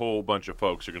is that a whole bunch of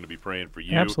folks are going to be praying for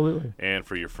you. Absolutely. And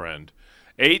for your friend.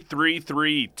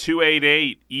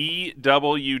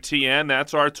 833-288-EWTN.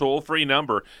 That's our toll-free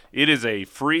number. It is a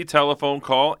free telephone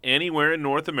call anywhere in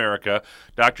North America.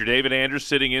 Dr. David Anders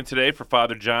sitting in today for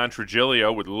Father John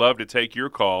Trigilio. Would love to take your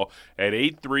call at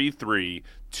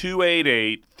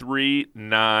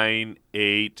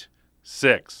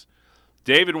 833-288-3986.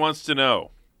 David wants to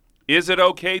know, is it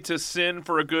okay to sin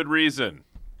for a good reason?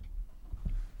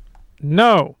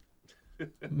 No.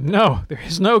 No, there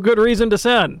is no good reason to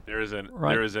sin. There is an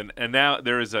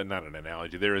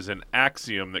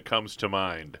axiom that comes to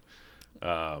mind.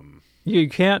 You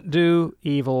can't do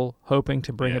evil hoping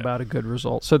to bring about a good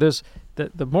result. So there's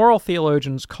the moral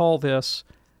theologians call this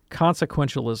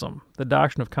consequentialism, the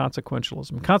doctrine of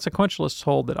consequentialism. Consequentialists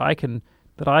hold that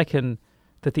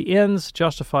the ends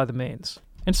justify the means.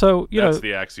 And so, that's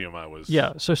the axiom I was.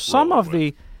 Yeah. So some of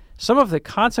the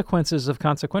consequences of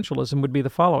consequentialism would be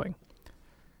the following.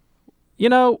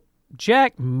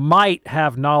 Jack might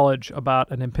have knowledge about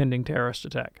an impending terrorist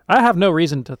attack. I have no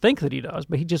reason to think that he does,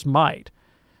 but he just might.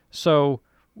 So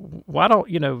why don't,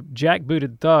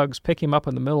 jackbooted thugs pick him up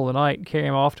in the middle of the night and carry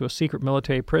him off to a secret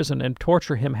military prison and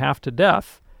torture him half to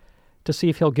death to see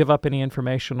if he'll give up any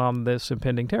information on this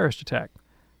impending terrorist attack?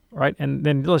 Right, and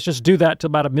then let's just do that to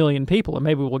about 1 million people, and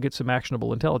maybe we'll get some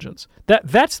actionable intelligence.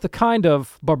 That's the kind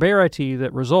of barbarity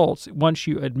that results once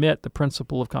you admit the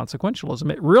principle of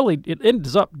consequentialism. It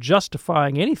ends up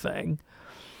justifying anything,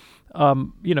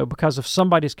 because of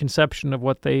somebody's conception of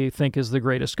what they think is the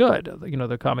greatest good,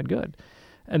 the common good.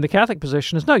 And the Catholic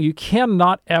position is, no, you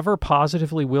cannot ever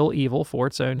positively will evil for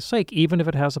its own sake, even if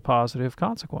it has a positive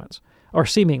consequence, or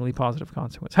seemingly positive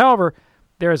consequence. However,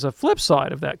 there is a flip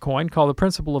side of that coin called the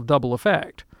principle of double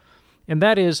effect, and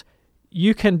that is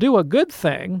you can do a good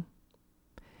thing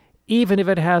even if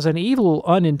it has an evil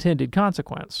unintended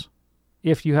consequence,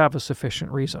 if you have a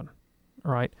sufficient reason,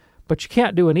 right? But you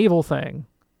can't do an evil thing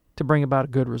to bring about a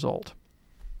good result.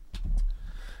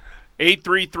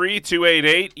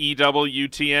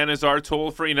 833-288-EWTN is our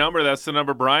toll-free number. That's the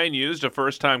number Brian used, a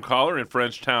first-time caller in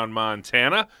Frenchtown,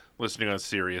 Montana, listening on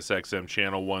Sirius XM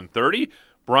Channel 130.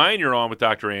 Brian, you're on with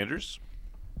Dr. Andrews.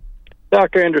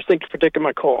 Dr. Andrews, thank you for taking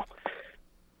my call.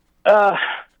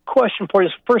 Question for you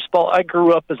is, first of all, I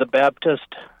grew up as a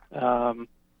Baptist,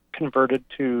 converted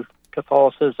to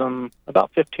Catholicism about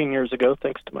 15 years ago,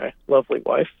 thanks to my lovely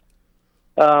wife.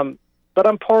 But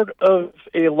I'm part of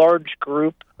a large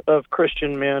group of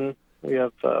Christian men. We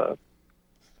have,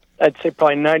 I'd say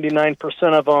probably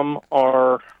 99% of them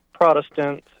are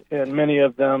Protestant, and many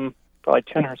of them, probably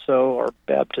 10 or so, are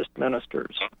Baptist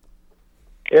ministers.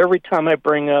 Every time I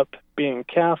bring up being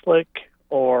Catholic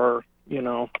or,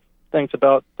 things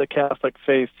about the Catholic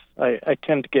faith, I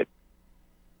tend to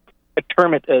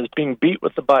term it as being beat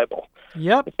with the Bible.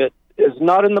 Yep. If it is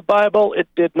not in the Bible, it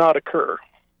did not occur.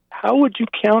 How would you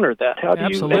counter that? How do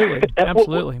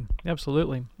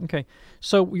Absolutely. Okay.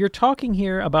 So you're talking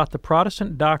here about the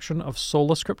Protestant doctrine of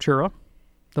sola scriptura,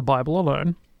 the Bible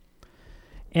alone,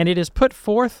 and it is put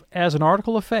forth as an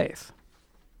article of faith.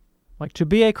 Like, to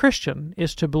be a Christian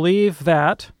is to believe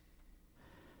that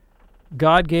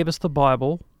God gave us the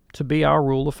Bible to be our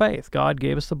rule of faith. God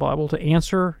gave us the Bible to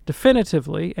answer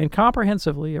definitively and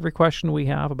comprehensively every question we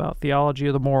have about theology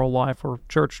or the moral life or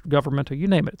church government or you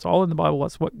name it. It's all in the Bible.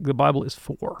 That's what the Bible is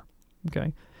for.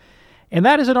 Okay? And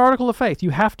that is an article of faith. You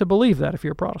have to believe that if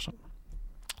you're a Protestant.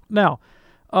 Now,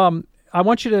 I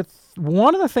want you to...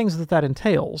 one of the things that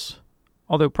entails,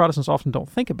 although Protestants often don't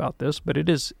think about this, but it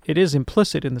is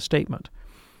implicit in the statement,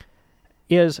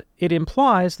 is it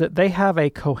implies that they have a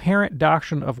coherent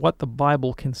doctrine of what the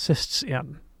Bible consists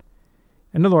in.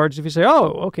 In other words, if you say,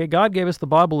 oh, okay, God gave us the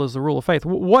Bible as the rule of faith,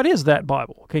 what is that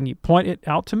Bible? Can you point it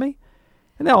out to me?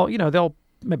 And they'll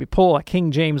maybe pull a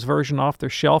King James version off their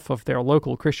shelf of their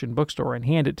local Christian bookstore and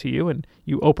hand it to you, and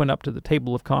you open up to the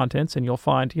table of contents, and you'll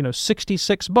find,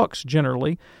 66 books,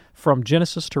 generally, from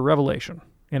Genesis to Revelation,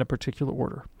 in a particular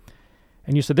order.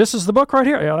 And you say, this is the book right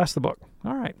here? Yeah, that's the book.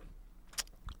 All right.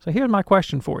 So here's my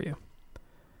question for you,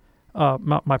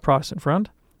 my Protestant friend.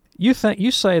 You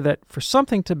say that for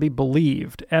something to be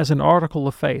believed as an article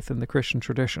of faith in the Christian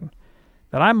tradition,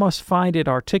 that I must find it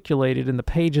articulated in the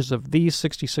pages of these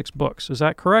 66 books. Is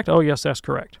that correct? Oh, yes, that's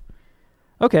correct.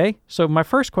 Okay, so my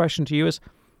first question to you is,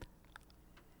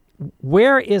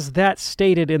 where is that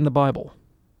stated in the Bible?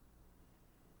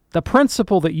 The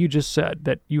principle that you just said,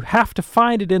 that you have to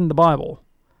find it in the Bible.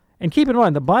 And keep in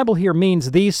mind, the Bible here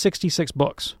means these 66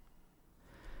 books.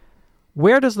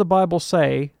 Where does the Bible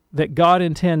say that God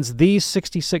intends these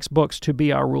 66 books to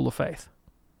be our rule of faith?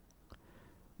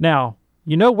 Now,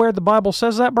 you know where the Bible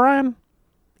says that, Brian?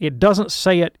 It doesn't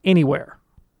say it anywhere.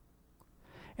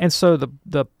 And so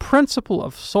the principle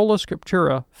of sola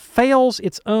scriptura fails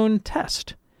its own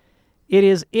test. It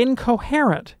is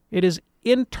incoherent. It is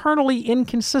internally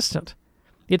inconsistent.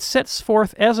 It sets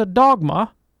forth as a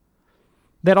dogma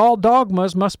that all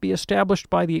dogmas must be established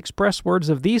by the express words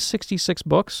of these 66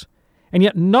 books, and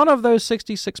yet none of those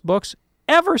 66 books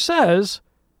ever says,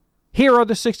 here are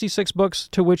the 66 books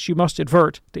to which you must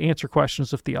advert to answer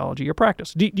questions of theology or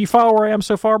practice. Do you follow where I am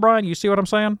so far, Brian? You see what I'm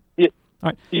saying? Yeah. All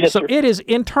right. Yes, so sir. It is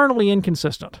internally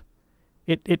inconsistent.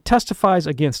 It testifies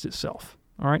against itself.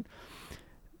 All right.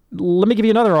 Let me give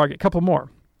you another argument, a couple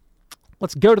more.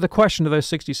 Let's go to the question of those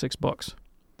 66 books.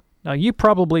 Now, you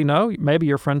probably know, maybe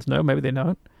your friends know, maybe they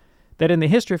don't, that in the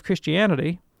history of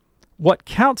Christianity, what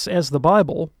counts as the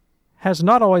Bible has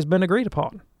not always been agreed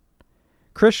upon.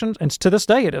 Christians, and to this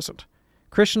day it isn't,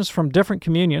 Christians from different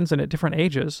communions and at different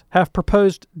ages have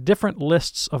proposed different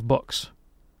lists of books.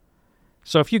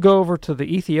 So if you go over to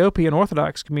the Ethiopian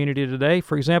Orthodox community today,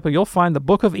 for example, you'll find the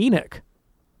Book of Enoch.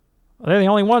 They're the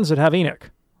only ones that have Enoch.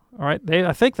 All right,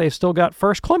 I think they've still got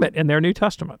 1 Clement in their New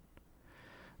Testament.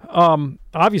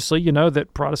 Obviously, you know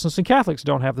that Protestants and Catholics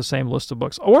don't have the same list of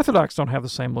books. Orthodox don't have the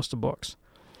same list of books.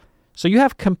 So you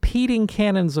have competing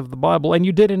canons of the Bible, and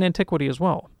you did in antiquity as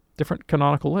well, different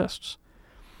canonical lists.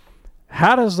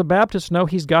 How does the Baptist know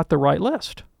he's got the right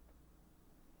list?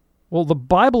 Well, the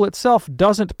Bible itself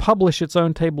doesn't publish its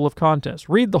own table of contents.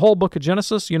 Read the whole book of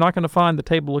Genesis, you're not going to find the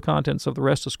table of contents of the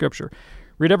rest of Scripture.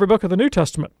 Read every book of the New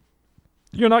Testament.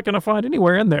 You're not going to find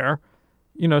anywhere in there,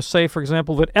 say, for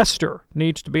example, that Esther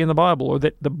needs to be in the Bible or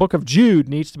that the book of Jude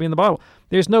needs to be in the Bible.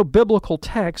 There's no biblical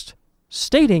text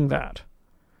stating that.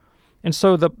 And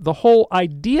so the whole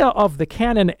idea of the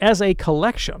canon as a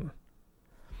collection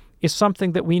is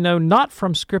something that we know not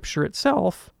from Scripture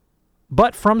itself,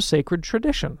 but from sacred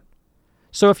tradition.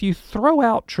 So if you throw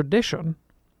out tradition,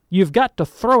 you've got to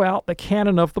throw out the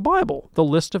canon of the Bible, the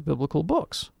list of biblical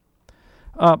books,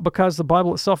 because the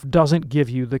Bible itself doesn't give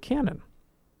you the canon.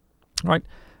 All right?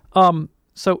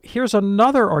 So here's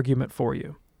another argument for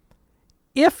you.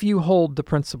 If you hold the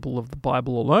principle of the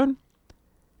Bible alone,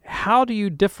 how do you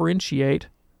differentiate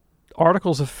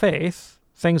articles of faith,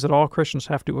 things that all Christians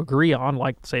have to agree on,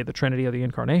 like, say, the Trinity or the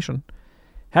Incarnation?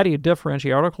 How do you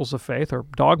differentiate articles of faith or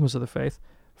dogmas of the faith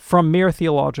from mere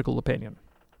theological opinion,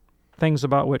 things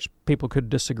about which people could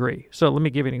disagree? So let me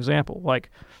give you an example.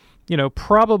 Like,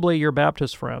 probably your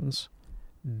Baptist friends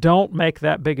don't make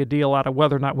that big a deal out of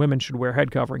whether or not women should wear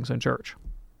head coverings in church.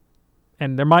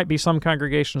 And there might be some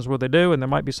congregations where they do, and there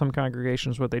might be some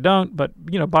congregations where they don't. But,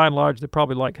 by and large, they're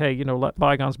probably like, hey, let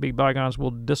bygones be bygones.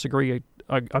 We'll disagree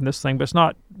on this thing. But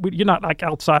you're not like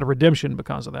outside of redemption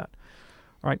because of that.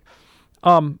 All right?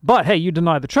 But, hey, you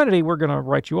deny the Trinity, we're going to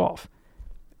write you off.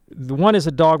 The one is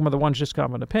a dogma, the one's just kind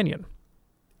of an opinion.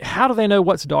 How do they know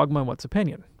what's dogma and what's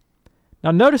opinion? Now,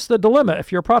 notice the dilemma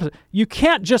if you're a Protestant. You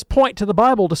can't just point to the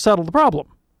Bible to settle the problem.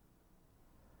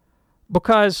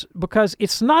 Because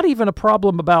it's not even a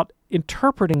problem about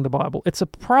interpreting the Bible. It's a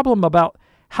problem about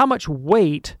how much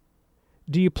weight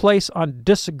do you place on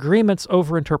disagreements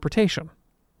over interpretation.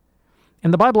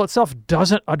 And the Bible itself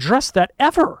doesn't address that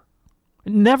ever.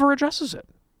 It never addresses it.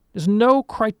 There's no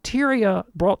criteria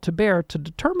brought to bear to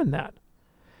determine that.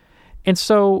 And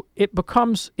so it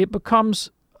becomes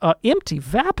empty,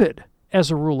 vapid as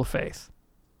a rule of faith,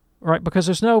 right? Because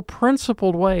there's no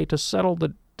principled way to settle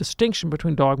the distinction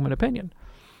between dogma and opinion.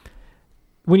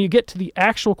 When you get to the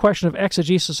actual question of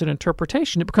exegesis and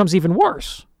interpretation, it becomes even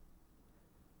worse.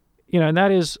 And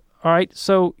that is, all right,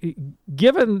 so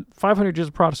given 500 years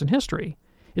of Protestant history,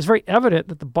 it's very evident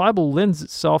that the Bible lends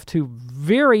itself to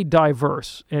very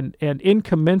diverse and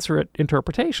incommensurate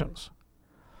interpretations.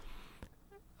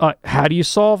 How do you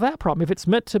solve that problem? If it's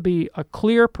meant to be a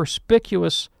clear,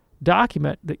 perspicuous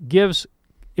document that gives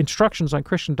instructions on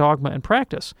Christian dogma and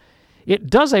practice, it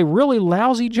does a really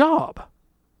lousy job.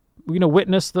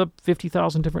 Witness the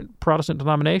 50,000 different Protestant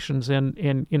denominations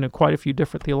in quite a few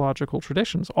different theological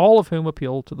traditions, all of whom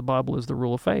appeal to the Bible as the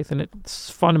rule of faith, and it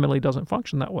fundamentally doesn't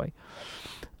function that way.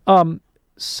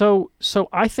 So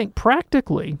I think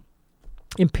practically,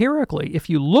 empirically, if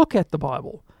you look at the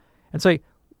Bible and say,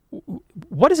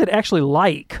 what is it actually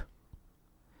like?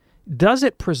 Does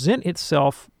it present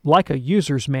itself like a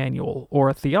user's manual or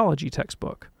a theology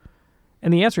textbook?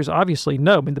 And the answer is obviously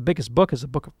no. I mean, the biggest book is a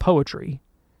book of poetry.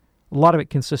 A lot of it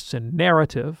consists in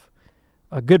narrative.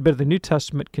 A good bit of the New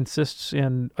Testament consists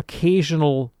in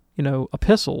occasional,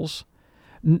 epistles.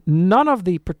 None of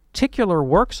the particular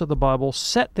works of the Bible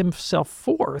set themselves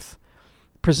forth,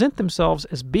 present themselves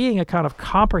as being a kind of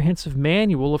comprehensive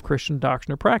manual of Christian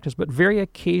doctrine or practice, but very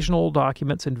occasional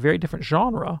documents in very different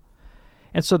genre.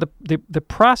 And so the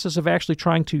process of actually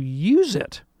trying to use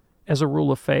it as a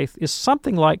rule of faith is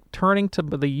something like turning to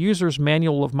the user's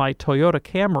manual of my Toyota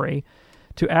Camry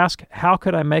to ask, how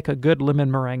could I make a good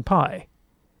lemon meringue pie?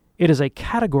 It is a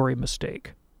category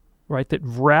mistake, right, that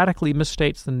radically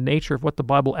misstates the nature of what the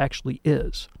Bible actually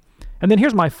is. And then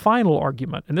here's my final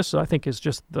argument, and this I think is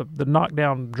just the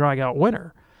knockdown, drag-out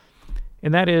winner,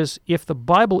 and that is, if the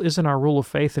Bible isn't our rule of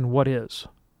faith, then what is?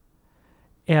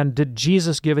 And did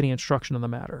Jesus give any instruction on the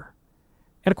matter?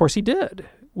 And of course he did.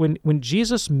 When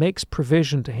Jesus makes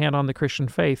provision to hand on the Christian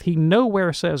faith, he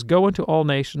nowhere says, go into all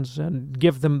nations and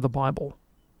give them the Bible.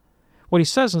 What he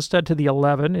says instead to the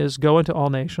 11 is, go into all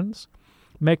nations,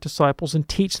 make disciples, and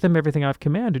teach them everything I've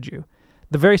commanded you.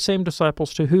 The very same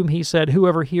disciples to whom he said,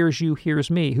 whoever hears you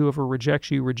hears me, whoever rejects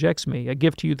you rejects me. I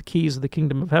give to you the keys of the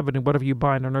kingdom of heaven, and whatever you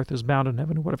bind on earth is bound in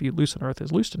heaven, and whatever you loose on earth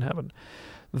is loosed in heaven.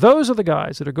 Those are the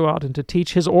guys that are go out and to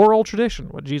teach his oral tradition,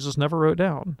 what Jesus never wrote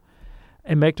down,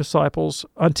 and make disciples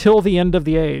until the end of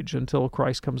the age, until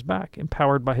Christ comes back,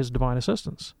 empowered by his divine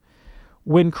assistance.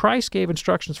 When Christ gave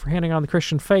instructions for handing on the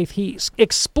Christian faith, he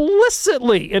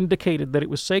explicitly indicated that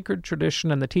it was sacred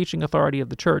tradition and the teaching authority of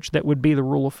the church that would be the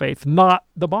rule of faith, not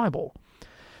the Bible.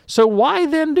 So why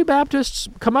then do Baptists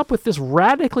come up with this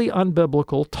radically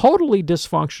unbiblical, totally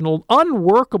dysfunctional,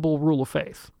 unworkable rule of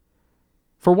faith?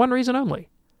 For one reason only.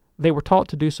 They were taught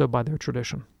to do so by their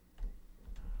tradition.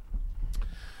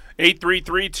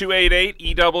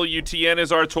 833-288-EWTN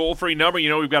is our toll-free number. You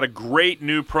know, we've got a great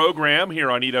new program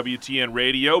here on EWTN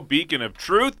Radio, Beacon of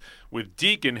Truth, with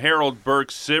Deacon Harold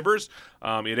Burke-Sivers.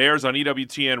 It airs on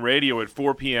EWTN Radio at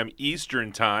 4 p.m.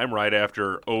 Eastern Time, right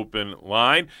after Open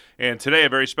Line. And today, a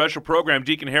very special program.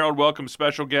 Deacon Harold welcomes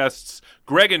special guests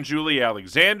Greg and Julie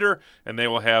Alexander, and they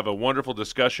will have a wonderful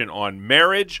discussion on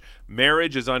marriage.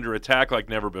 Marriage is under attack like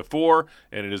never before,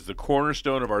 and it is the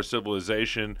cornerstone of our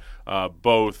civilization,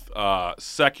 both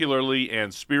secularly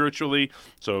and spiritually.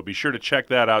 So be sure to check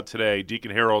that out today. Deacon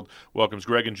Harold welcomes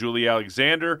Greg and Julie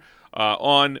Alexander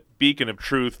on Beacon of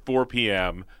Truth, 4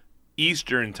 p.m.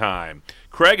 Eastern Time.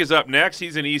 Craig is up next.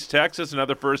 He's in East Texas,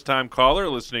 another first-time caller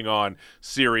listening on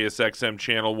Sirius XM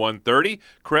Channel 130.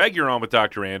 Craig, you're on with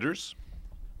Dr. Anders.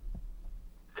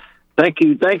 Thank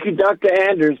you, Dr.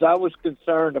 Anders. I was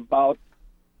concerned about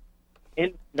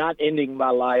not ending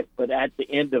my life, but at the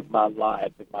end of my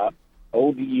life, in my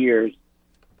older years,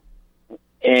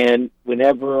 and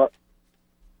whenever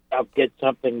I get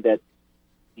something that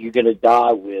you're going to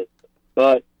die with,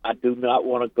 but I do not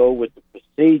want to go with the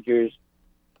procedures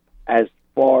as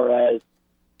far as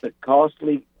the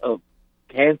costly of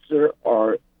cancer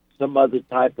or some other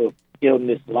type of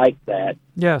illness like that.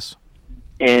 Yes.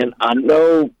 And I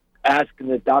know asking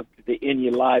the doctor to end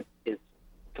your life is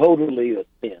totally a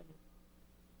sin.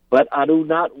 But I do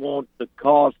not want the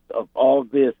cost of all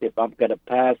this if I'm going to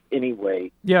pass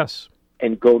anyway. Yes.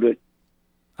 And go to...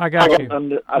 I got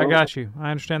you. I got you.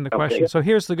 I understand the question. So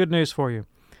here's the good news for you.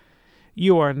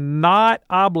 You are not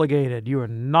obligated. You are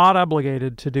not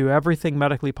obligated to do everything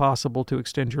medically possible to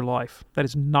extend your life. That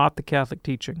is not the Catholic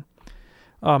teaching.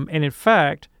 And in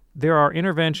fact, there are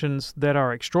interventions that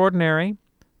are extraordinary,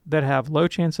 that have low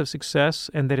chance of success,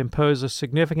 and that impose a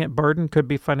significant burden. Could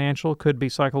be financial, could be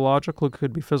psychological,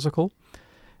 could be physical.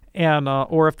 And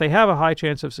or if they have a high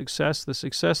chance of success, the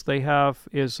success they have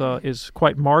is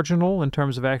quite marginal in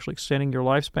terms of actually extending your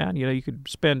lifespan. You know, you could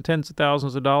spend tens of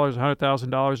thousands of dollars,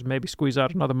 $100,000, and maybe squeeze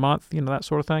out another month. You know, that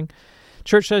sort of thing.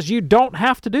 Church says you don't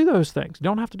have to do those things. You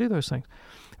don't have to do those things.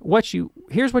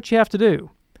 Here's what you have to do.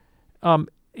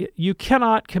 You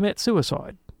cannot commit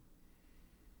suicide.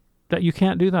 That you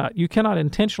can't do that. You cannot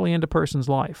intentionally end a person's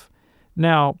life.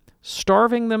 Now,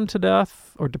 starving them to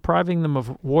death or depriving them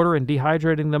of water and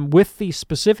dehydrating them with the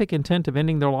specific intent of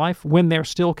ending their life when they're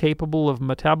still capable of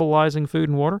metabolizing food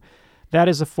and water, that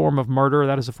is a form of murder.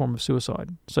 That is a form of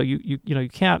suicide. So you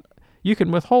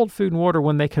can withhold food and water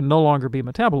when they can no longer be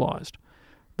metabolized.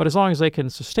 But as long as they can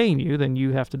sustain you, then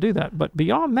you have to do that. But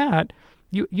beyond that,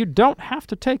 you don't have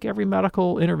to take every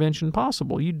medical intervention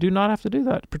possible. You do not have to do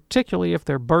that, particularly if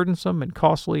they're burdensome and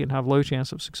costly and have low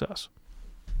chance of success.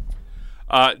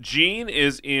 Jean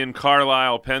is in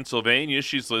Carlisle, Pennsylvania.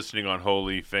 She's listening on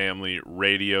Holy Family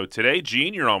Radio today.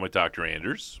 Jean, you're on with Dr.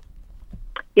 Anders.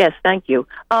 Yes, thank you.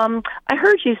 I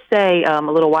heard you say a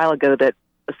little while ago that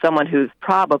someone who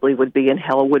probably would be in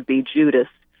hell would be Judas.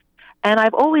 And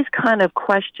I've always kind of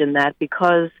questioned that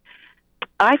because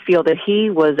I feel that he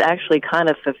was actually kind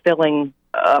of fulfilling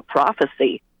a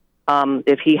prophecy.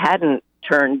 If he hadn't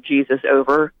turned Jesus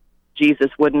over,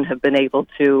 Jesus wouldn't have been able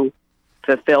to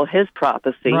fulfill his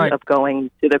prophecy of going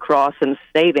to the cross and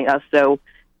saving us. So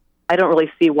I don't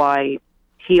really see why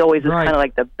he always is kind of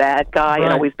like the bad guy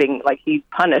and always being like he's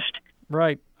punished.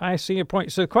 Right. I see your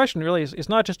point. So the question really is, it's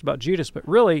not just about Judas, but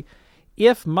really,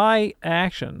 if my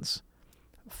actions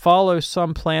follow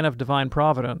some plan of divine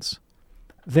providence,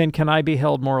 then can I be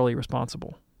held morally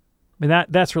responsible? I mean,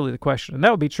 that's really the question. And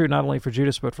that would be true not only for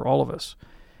Judas, but for all of us.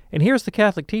 And here's the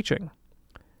Catholic teaching,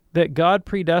 that God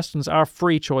predestines our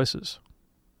free choices.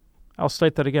 I'll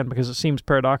state that again because it seems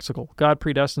paradoxical. God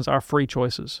predestines our free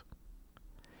choices.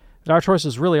 And our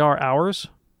choices really are ours.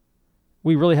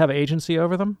 We really have agency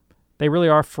over them. They really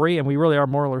are free, and we really are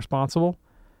morally responsible.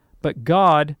 But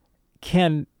God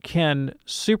can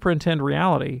superintend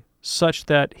reality such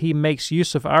that he makes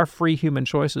use of our free human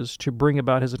choices to bring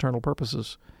about his eternal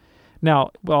purposes. Now,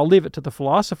 I'll leave it to the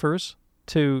philosophers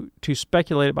to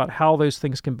speculate about how those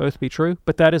things can both be true,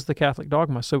 but that is the Catholic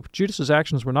dogma. So Judas's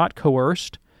actions were not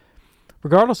coerced,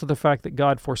 regardless of the fact that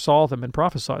God foresaw them and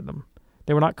prophesied them.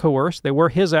 They were not coerced. They were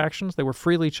his actions. They were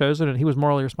freely chosen, and he was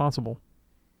morally responsible.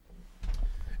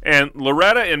 And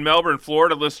Loretta in Melbourne,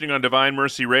 Florida, listening on Divine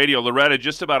Mercy Radio. Loretta,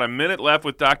 just about a minute left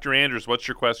with Dr. Anders. What's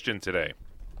your question today?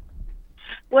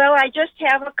 Well, I just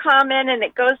have a comment, and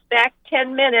it goes back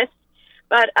 10 minutes.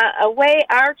 But a way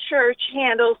our church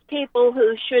handles people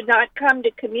who should not come to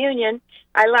communion,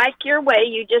 I like your way.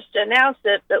 You just announced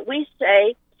it, but we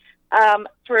say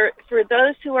for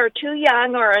those who are too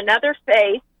young or another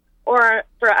faith, or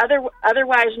for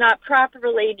otherwise not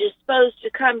properly disposed to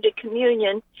come to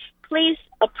communion, please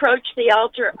approach the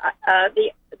altar,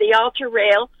 the altar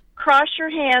rail. Cross your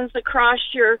hands across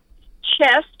your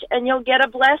chest, and you'll get a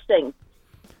blessing.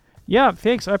 Yeah,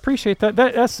 thanks. I appreciate that.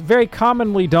 That's very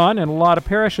commonly done in a lot of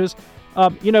parishes.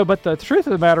 But the truth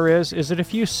of the matter is that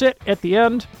if you sit at the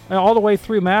end all the way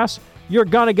through Mass, you're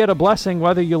going to get a blessing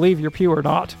whether you leave your pew or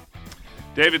not.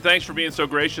 David, thanks for being so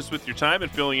gracious with your time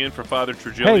and filling in for Father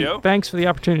Trujillo. Hey, thanks for the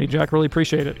opportunity, Jack. Really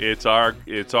appreciate it. It's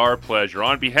our pleasure.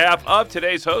 On behalf of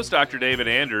today's host, Dr. David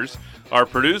Anders, our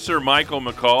producer, Michael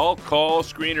McCall, call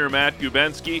screener Matt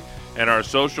Gubensky, and our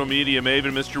social media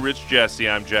maven, Mr. Rich Jesse,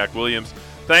 I'm Jack Williams.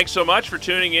 Thanks so much for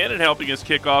tuning in and helping us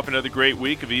kick off another great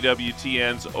week of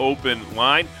EWTN's Open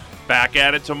Line. Back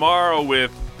at it tomorrow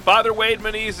with Father Wade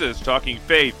Menezes talking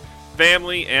faith,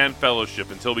 family, and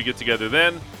fellowship. Until we get together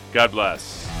then, God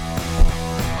bless.